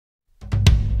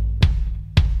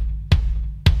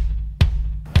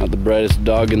Not the brightest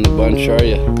dog in the bunch, are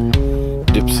you,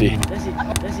 Dipsy?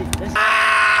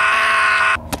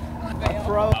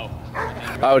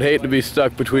 I would hate to be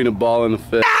stuck between a ball and a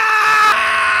fish.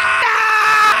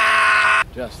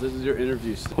 Jess, this is your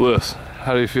interview. Lewis,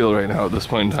 how do you feel right now at this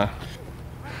point in time?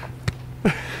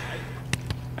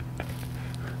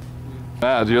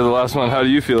 Matt, you're the last one. How do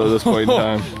you feel at this point in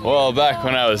time? Well, back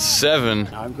when I was 7.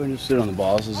 I'm going to sit on the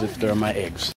balls as if they're my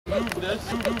eggs.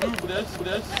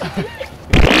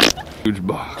 Huge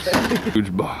box.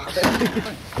 Huge box.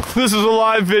 This is a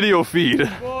live video feed.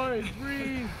 Boys,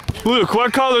 breathe. Luke,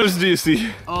 what colors do you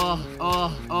see?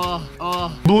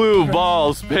 Blue,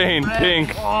 balls, pain,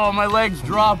 pink. Oh, my legs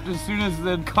dropped as soon as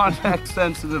the contact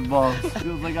sensitive balls.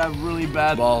 Feels like I have really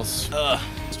bad balls.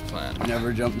 Plan.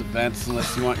 Never jump the fence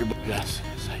unless you want your Yes,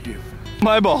 is that you?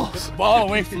 My balls. Ball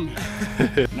away from me.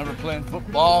 Never playing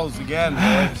footballs again,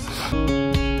 boys.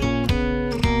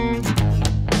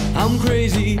 I'm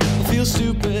crazy, I feel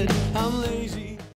stupid.